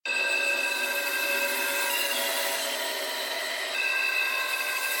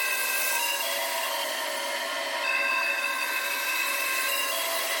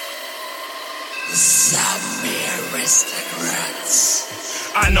Aristocrats.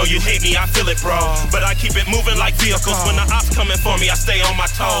 I know you hate me, I feel it, bro. But I keep it moving like vehicles. When the ops coming for me, I stay on my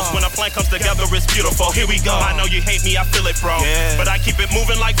toes. When a plan comes together, it's beautiful. Here we go. I know you hate me, I feel it, bro. But I keep it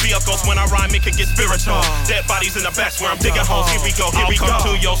moving like vehicles. When I rhyme, it can get spiritual. Dead bodies in the back where I'm digging holes. Here we go, here we go. I'll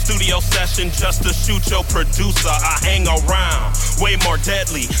come to your studio session just to shoot your producer. I hang around, way more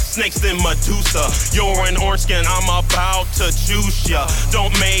deadly. Snakes than Medusa. You're an orange skin, I'm about to juice ya.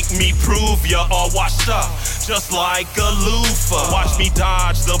 Don't make me prove ya all washed up, just like a loofah. Watch me dodge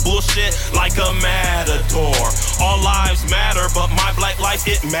the bullshit like a matador. All lives matter, but my black life,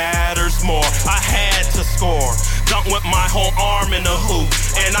 it matters more. I had to score, dunk with my whole arm in the hoop,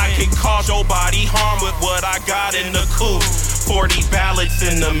 and I can cause your body harm with what I got in the coop. 40 ballots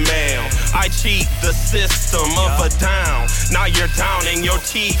in the mail. I cheat the system of a down. Now you're down and your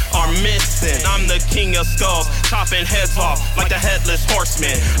teeth are missing. I'm the king of skulls, chopping heads off like the headless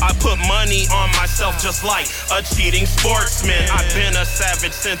horseman. I put money on myself just like a cheating sportsman. I've been a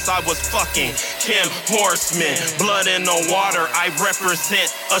savage since I was fucking Kim Horseman. Blood in the water, I represent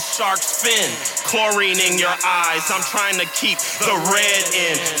a shark's fin. Chlorine in your eyes, I'm trying to keep the red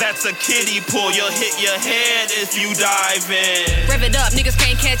in. That's a kiddie pool, you'll hit your head if you dive in. Rev it up, niggas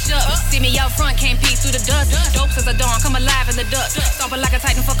can't catch up. See me out front, can't peek through the dust. Dope since the dawn, come alive in the dust. Stomping like a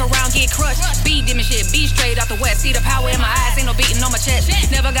titan, fuck around, get crushed. Speed demon shit, be straight out the west. See the power in my eyes, ain't no beating on my chest.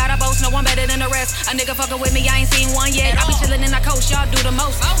 Never got a boast, no one better than the rest. A nigga fucking with me, I ain't seen one yet. I be chillin' in the coast, y'all do the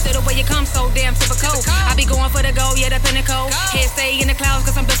most. Still the way you come, so damn typical. I be going for the goal, yeah, the pinnacle. Head stay in the clouds,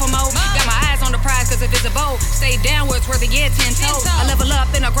 cause I'm built for more. Got my eyes on the prize, cause it's visible. Stay downwards, worth a year, 10 toes. I level up,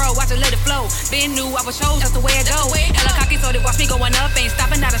 then I grow, watch it let it flow. Been new, I was chose, that's the way it go. Hella cocky, so they watch me going up. Ain't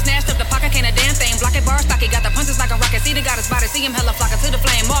stopping, not a snatched up the pocket, can't a damn thing. Block it, bar stocky, got the punches like a rocket. See the got his body, see him hella flocking to the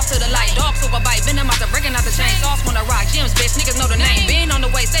flame. Off to the light, dog super bite. Been them out the breaking out the chain. Sauce when I rock, gems, bitch, niggas know the name. Been on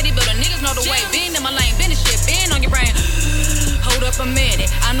the way, steady building, niggas know the way. Been in my lane, been the shit, been on your brain. Hold up a minute,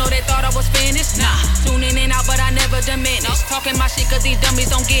 I know they thought I was finished. Nah, tuning in out, but I never diminish. Talking my shit, cause these dummies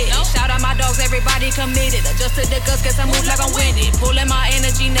don't get it. Shout out my dogs, everybody committed. Adjusted the guts, guess I move like I'm winning. Pulling my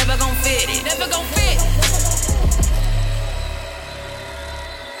energy, never gon' fit it. Never gon' fit.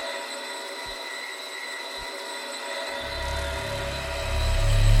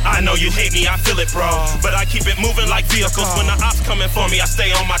 I know you hate me, I feel it, bro. But I keep it moving like vehicles. When the ops coming for me, I stay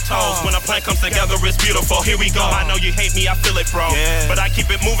on my toes. When a plan comes together, it's beautiful. Here we go. I know you hate me, I feel it, bro. But I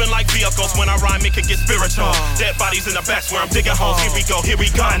keep it moving like vehicles. When I rhyme, it can get spiritual. Dead bodies in the back where I'm digging holes. Here we go, here we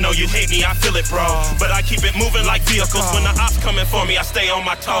go. I know you hate me, I feel it, bro. But I keep it moving like vehicles. When the ops coming for me, I stay on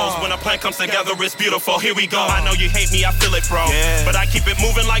my toes. When a plan comes together, it's beautiful. Here we go. I know you hate me, I feel it, bro. But I keep it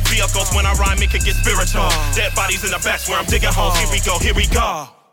moving like vehicles. When I rhyme, it can get spiritual. Dead bodies in the back where I'm digging holes. Here we go, here we go.